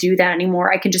need to do that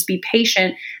anymore. I can just be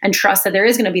patient and trust that there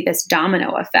is going to be this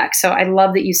domino effect. So I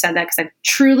love that you said that because I've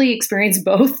truly experienced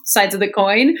both sides of the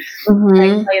coin. I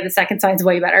can tell you the second side's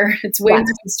way better. It's way more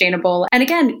sustainable. And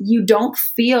again, you don't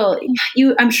feel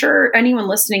I'm sure anyone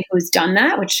listening who's done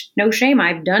that, which no shame,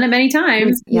 I've done it many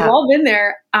times. You've all been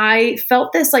there. I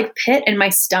felt this pit in my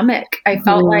stomach. I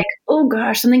felt like, oh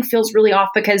gosh, something feels really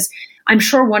off because I'm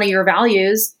sure one of your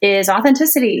values is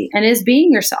authenticity and is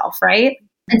being yourself, right?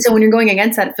 And so when you're going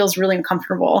against that, it feels really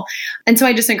uncomfortable. And so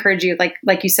I just encourage you,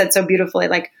 like you said so beautifully,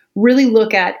 really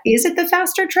look at, is it the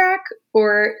faster track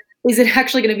or is it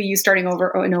actually going to be you starting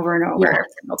over and over and over?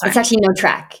 Yeah. It's actually no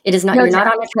track. It is not, you're not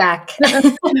on a track.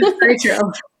 Very true.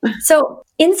 So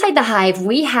inside the Hive,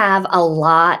 we have a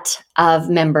lot of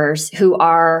members who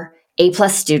are A+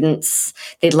 students.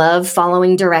 They love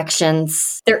following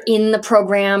directions. They're in the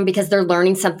program because they're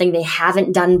learning something they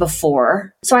haven't done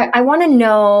before. So I want to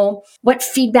know what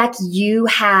feedback you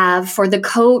have for the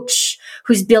coach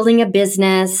who's building a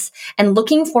business and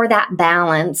looking for that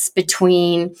balance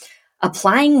between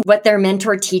applying what their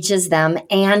mentor teaches them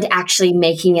and actually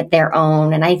making it their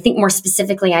own. And I think more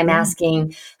specifically, I'm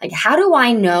asking, how do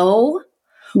I know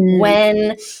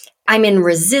when I'm in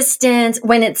resistance,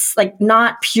 when it's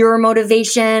not pure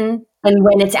motivation and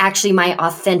when it's actually my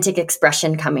authentic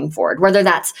expression coming forward, whether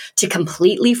that's to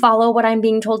completely follow what I'm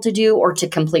being told to do or to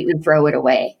completely throw it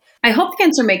away? I hope the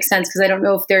answer makes sense because I don't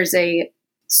know if there's a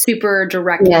super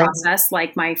direct process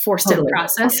like my 4-step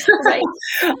process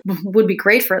would be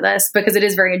great for this because it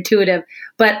is very intuitive.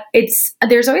 But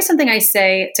there's always something I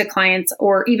say to clients,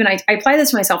 or even I apply this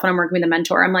to myself when I'm working with a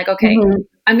mentor. I'm like, okay,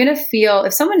 I'm going to feel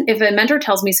if a mentor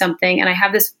tells me something and I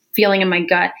have this feeling in my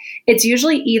gut, it's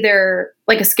usually either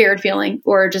a scared feeling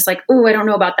or just oh, I don't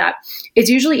know about that. It's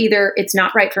usually either it's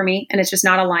not right for me and it's just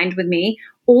not aligned with me,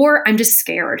 or I'm just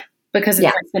scared. because it's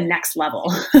like the next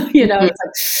level, you know, it's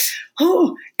like,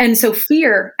 oh, and so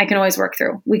fear, I can always work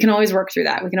through. We can always work through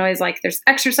that. We can always there's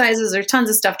exercises, there's tons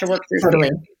of stuff to work through. Totally.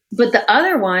 Fear. But the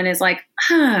other one is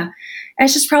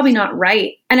it's just probably not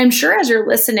right. And I'm sure as you're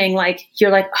listening,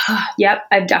 you're like, oh, yep,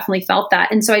 I've definitely felt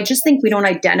that. And so I just think we don't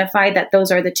identify that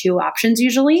those are the two options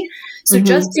usually. So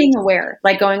just being aware,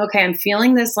 going, okay, I'm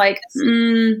feeling this,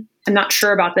 I'm not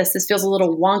sure about this. This feels a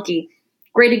little wonky.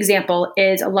 Great example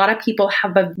is a lot of people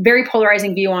have a very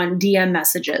polarizing view on DM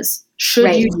messages.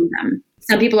 Should you do them?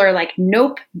 Some people are like,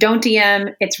 nope, don't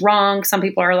DM. It's wrong. Some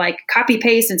people are like, copy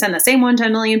paste and send the same one to a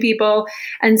million people.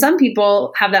 And some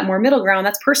people have that more middle ground.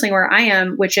 That's personally where I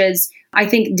am, which is I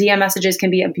think DM messages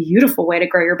can be a beautiful way to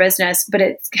grow your business, but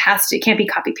it can't be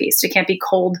copy paste. It can't be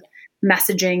cold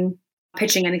messaging,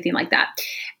 pitching, anything like that.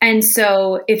 And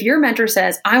so if your mentor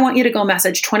says, I want you to go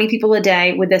message 20 people a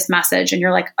day with this message, and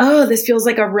you're like, oh, this feels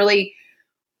like a really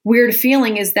weird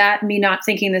feeling. Is that me not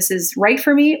thinking this is right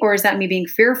for me? Or is that me being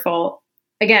fearful?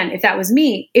 Again, if that was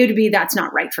me, it would be, that's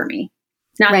not right for me.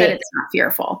 Not that it's not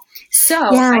fearful. So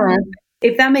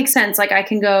if that makes sense, I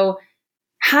can go,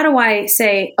 how do I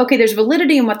say, okay, there's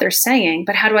validity in what they're saying,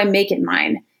 but how do I make it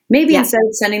mine? Maybe instead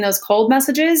of sending those cold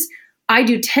messages, I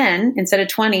do 10 instead of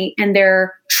 20, and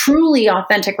they're truly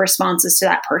authentic responses to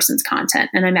that person's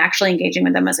content. And I'm actually engaging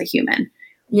with them as a human.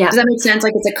 Yeah. Does that make sense?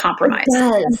 It's a compromise. It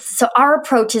does. So our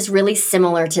approach is really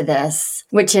similar to this,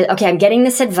 which is, okay, I'm getting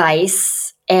this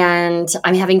advice and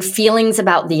I'm having feelings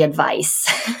about the advice.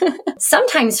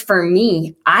 Sometimes for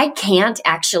me, I can't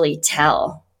actually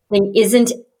tell. It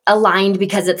isn't aligned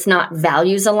because it's not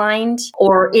values aligned,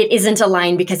 or it isn't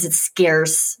aligned because it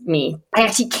scares me. I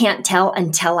actually can't tell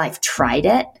until I've tried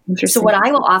it. So what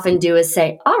I will often do is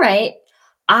say, all right,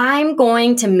 I'm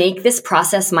going to make this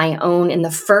process my own. And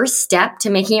the first step to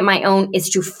making it my own is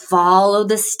to follow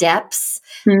the steps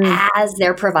as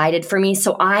they're provided for me.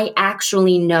 So I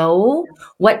actually know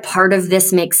what part of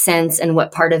this makes sense and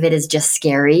what part of it is just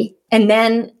scary. And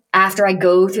then after I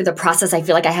go through the process, I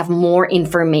feel like I have more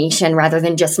information rather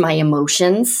than just my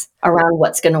emotions around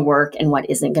what's going to work and what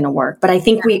isn't going to work. But I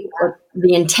think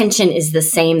the intention is the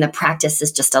same. The practice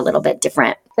is just a little bit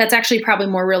different. That's actually probably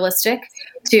more realistic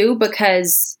too,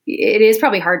 because it is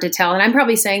probably hard to tell. And I'm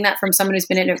probably saying that from someone who's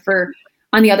been in it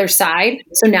on the other side.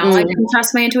 So now I can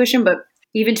trust my intuition, but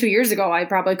even 2 years ago, I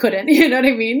probably couldn't, you know what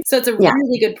I mean? So it's a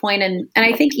really good point. And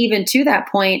I think even to that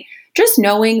point, just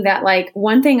knowing that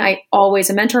one thing a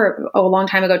mentor a long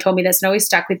time ago told me this and always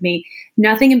stuck with me,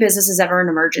 nothing in business is ever an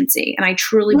emergency. And I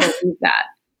truly believe that.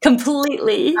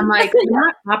 Completely. I'm like, I'm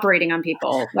not operating on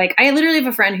people. I literally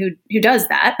have a friend who does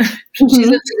that. She's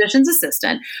a physician's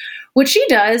assistant. What she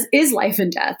does is life and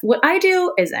death. What I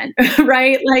do isn't,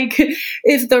 right?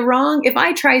 If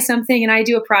I try something and I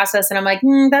do a process and I'm like,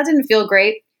 that didn't feel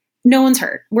great, no one's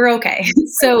hurt. We're okay.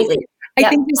 So I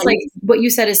think just what you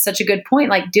said is such a good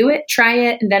point. Do it, try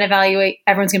it, and then evaluate.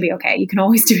 Everyone's going to be okay. You can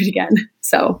always do it again.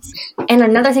 So, and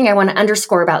another thing I want to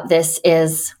underscore about this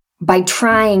is by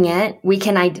trying it, we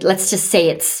can, let's just say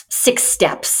it's 6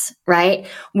 steps, right?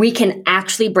 We can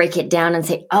actually break it down and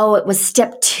say, oh, it was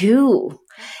step 2.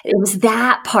 It was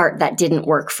that part that didn't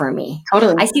work for me.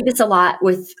 Totally. I see this a lot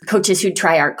with coaches who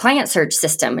try our client surge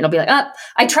system. It'll be like,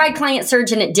 I tried client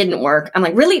surge and it didn't work. I'm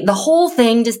like, really? The whole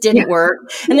thing just didn't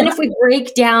work? And then if we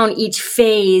break down each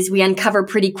phase, we uncover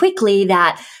pretty quickly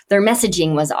that their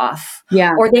messaging was off.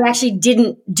 Yeah. Or they actually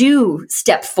didn't do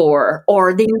step 4,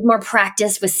 or they need more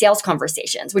practice with sales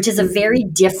conversations, which is a very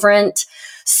different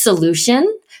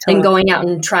solution than going out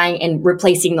and trying and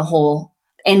replacing the whole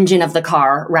engine of the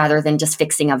car rather than just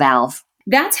fixing a valve.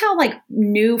 That's how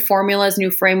new formulas, new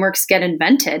frameworks get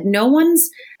invented.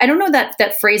 I don't know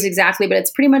that phrase exactly, but it's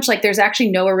pretty much there's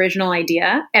actually no original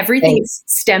idea. Everything's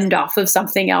stemmed off of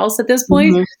something else at this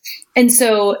point. And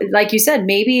so, like you said,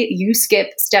 maybe you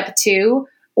skip step 2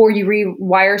 or you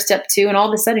rewire step 2 and all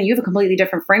of a sudden you have a completely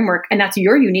different framework, and that's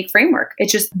your unique framework.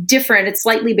 It's just different. It's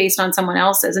slightly based on someone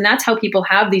else's. And that's how people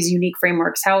have these unique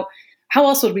frameworks. How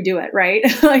else would we do it, right?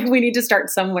 We need to start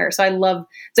somewhere. So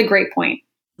it's a great point.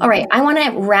 All right. I want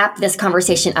to wrap this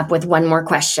conversation up with one more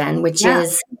question, which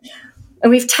is,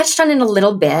 and we've touched on it a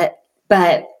little bit,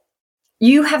 but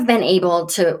you have been able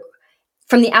to,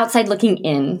 from the outside looking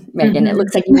in, Megan, it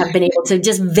looks like you have been able to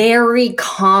just very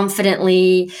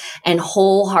confidently and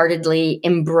wholeheartedly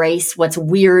embrace what's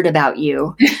weird about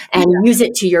you and use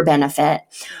it to your benefit.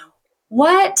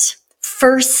 What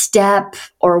first step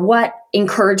or what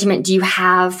encouragement do you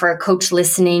have for a coach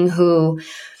listening who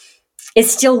is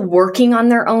still working on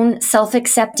their own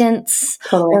self-acceptance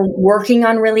or working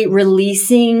on really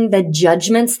releasing the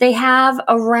judgments they have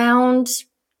around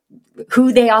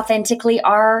who they authentically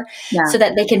are so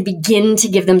that they can begin to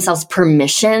give themselves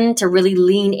permission to really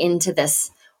lean into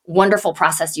this wonderful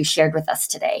process you shared with us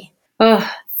today. Oh,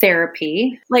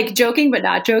 therapy. Like joking, but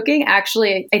not joking.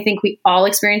 Actually, I think we all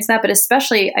experience that, but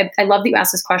especially, I love that you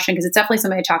asked this question because it's definitely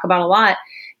something I talk about a lot.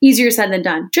 Easier said than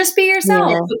done. Just be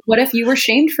yourself. Yeah. What if you were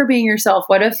shamed for being yourself?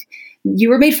 What if you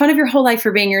were made fun of your whole life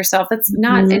for being yourself? That's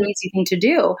not an easy thing to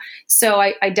do. So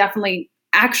I definitely,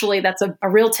 actually, that's a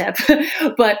real tip,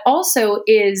 but also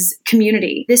is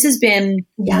community. This has been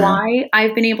why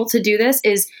I've been able to do this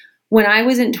is when I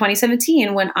was in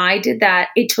 2017, when I did that,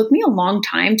 it took me a long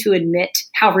time to admit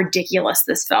how ridiculous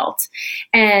this felt.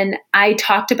 And I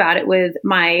talked about it with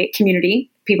my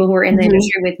community, people who were in the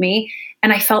industry with me.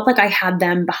 And I felt like I had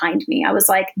them behind me. I was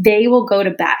like, they will go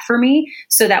to bat for me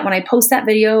so that when I post that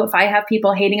video, if I have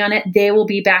people hating on it, they will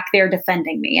be back there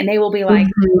defending me. And they will be like,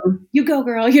 you go,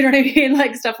 girl. You know what I mean?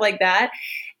 Like stuff like that.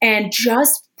 And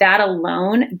just that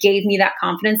alone gave me that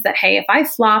confidence that, hey, if I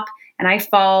flop and I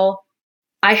fall,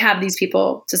 I have these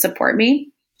people to support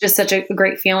me. Just such a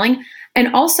great feeling.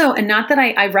 And also, and not that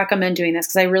I recommend doing this,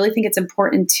 because I really think it's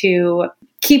important to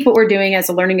keep what we're doing as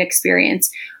a learning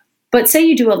experience. But say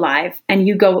you do a live and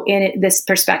you go in this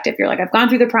perspective. You're like, I've gone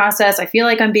through the process. I feel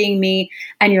like I'm being me.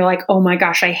 And you're like, oh my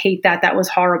gosh, I hate that. That was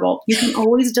horrible. You can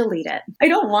always delete it. I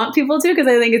don't want people to, because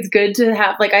I think it's good to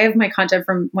have, like, I have my content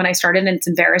from when I started and it's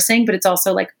embarrassing, but it's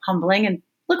also like humbling and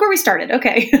look where we started.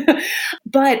 Okay.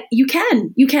 But you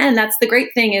can, that's the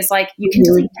great thing is like, you can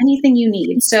delete anything you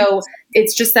need. So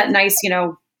it's just that nice,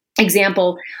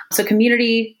 example. So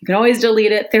community, you can always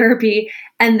delete it, therapy.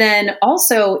 And then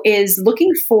also is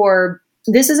looking for,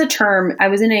 this is a term, I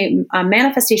was in a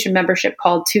manifestation membership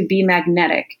called To Be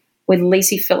Magnetic with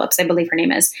Lacey Phillips, I believe her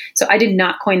name is. So I did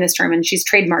not coin this term and she's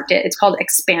trademarked it. It's called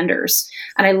expanders.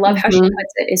 And I love how she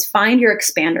puts it is find your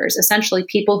expanders, essentially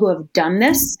people who have done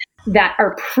this that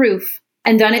are proof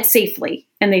and done it safely.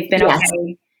 And they've been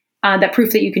okay. That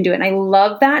proof that you can do it. And I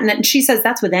love that. And then she says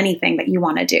that's with anything that you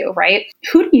want to do, right?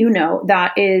 Who do you know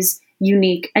that is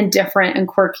unique and different and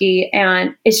quirky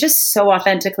and it's just so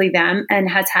authentically them and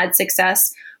has had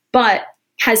success, but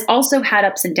has also had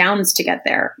ups and downs to get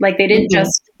there. Like they didn't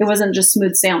it wasn't just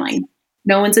smooth sailing.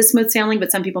 No one says smooth sailing,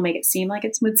 but some people make it seem like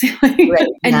it's smooth sailing. Right.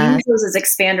 And use those as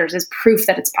expanders, as proof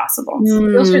that it's possible.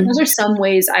 Those are some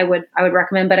ways I would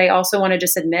recommend, but I also want to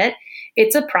just admit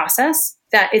it's a process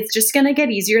that it's just going to get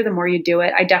easier the more you do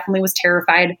it. I definitely was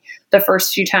terrified the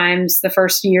first few times, the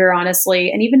first year,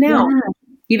 honestly. And even now,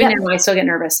 now I still get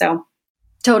nervous. So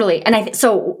totally. And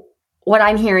so what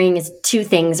I'm hearing is two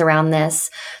things around this.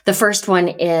 The first one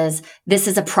is this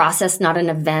is a process, not an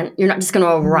event. You're not just going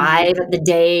to arrive at the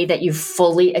day that you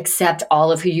fully accept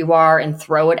all of who you are and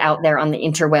throw it out there on the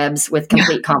interwebs with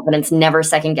complete confidence, never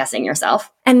second guessing yourself.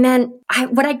 And then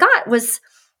what I got was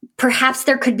perhaps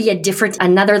there could be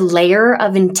another layer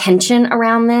of intention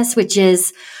around this, which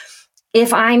is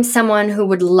if I'm someone who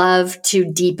would love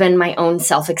to deepen my own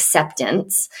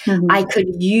self-acceptance, I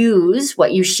could use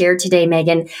what you shared today,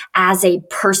 Megan, as a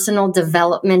personal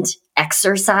development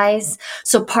exercise.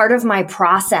 So part of my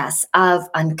process of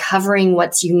uncovering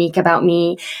what's unique about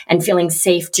me and feeling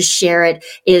safe to share it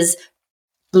is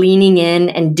leaning in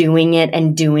and doing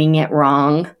it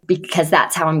wrong, because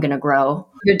that's how I'm going to grow.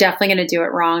 You're definitely going to do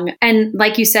it wrong. And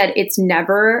like you said, it's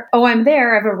never, oh, I'm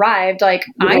there, I've arrived. Like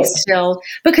I still,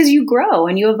 because you grow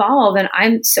and you evolve. And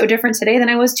I'm so different today than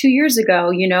I was 2 years ago,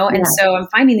 And so I'm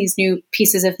finding these new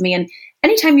pieces of me. And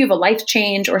anytime you have a life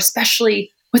change, or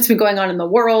especially what's been going on in the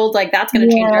world, like that's going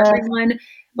to change everyone.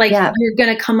 Like you're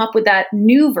going to come up with that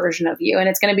new version of you and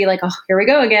it's going to be like, oh, here we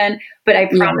go again. But I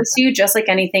promise you, just like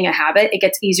anything, a habit, it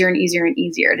gets easier and easier and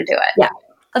easier to do it. Yeah.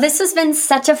 Well, this has been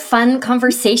such a fun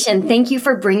conversation. Thank you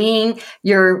for bringing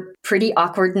your pretty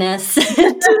awkwardness to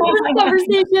this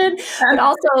conversation, but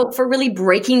also for really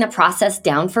breaking the process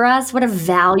down for us. What a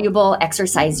valuable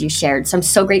exercise you shared. So I'm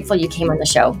so grateful you came on the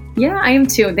show. Yeah, I am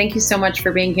too. Thank you so much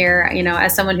for being here.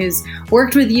 As someone who's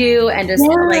worked with you and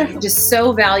just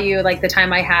so value like the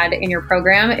time I had in your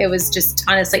program, it was just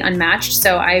honestly unmatched.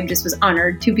 So I just was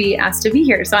honored to be asked to be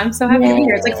here. So I'm so happy to be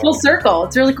here. It's like full circle.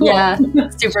 It's really cool. Yeah,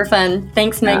 super fun.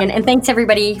 Thanks, Megan. And thanks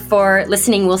everybody for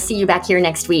listening. We'll see you back here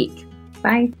next week.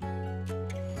 Bye.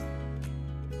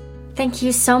 Thank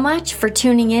you so much for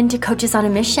tuning in to Coaches on a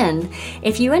Mission.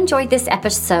 If you enjoyed this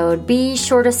episode, be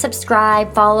sure to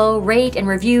subscribe, follow, rate, and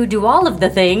review, do all of the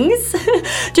things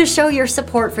to show your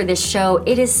support for this show.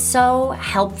 It is so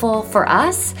helpful for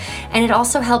us, and it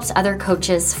also helps other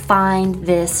coaches find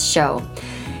this show.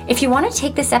 If you want to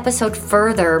take this episode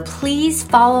further, please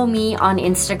follow me on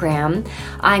Instagram.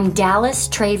 I'm Dallas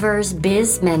Travers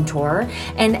Biz Mentor,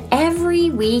 and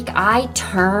every week I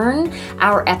turn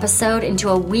our episode into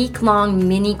a week-long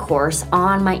mini course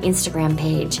on my Instagram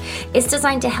page. It's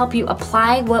designed to help you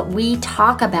apply what we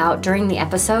talk about during the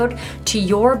episode to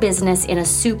your business in a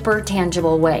super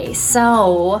tangible way.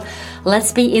 So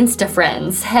let's be Insta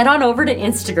friends. Head on over to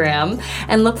Instagram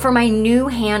and look for my new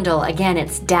handle. Again,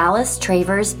 it's Dallas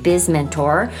Travers Biz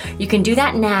Mentor. You can do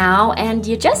that now, and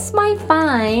you just might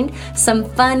find some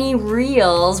funny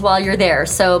reels while you're there.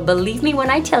 So believe me when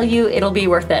I tell you, it'll be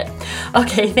worth it.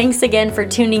 Okay, thanks again for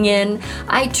tuning in.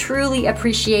 I truly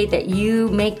appreciate that you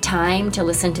make time to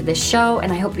listen to this show,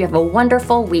 and I hope you have a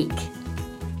wonderful week.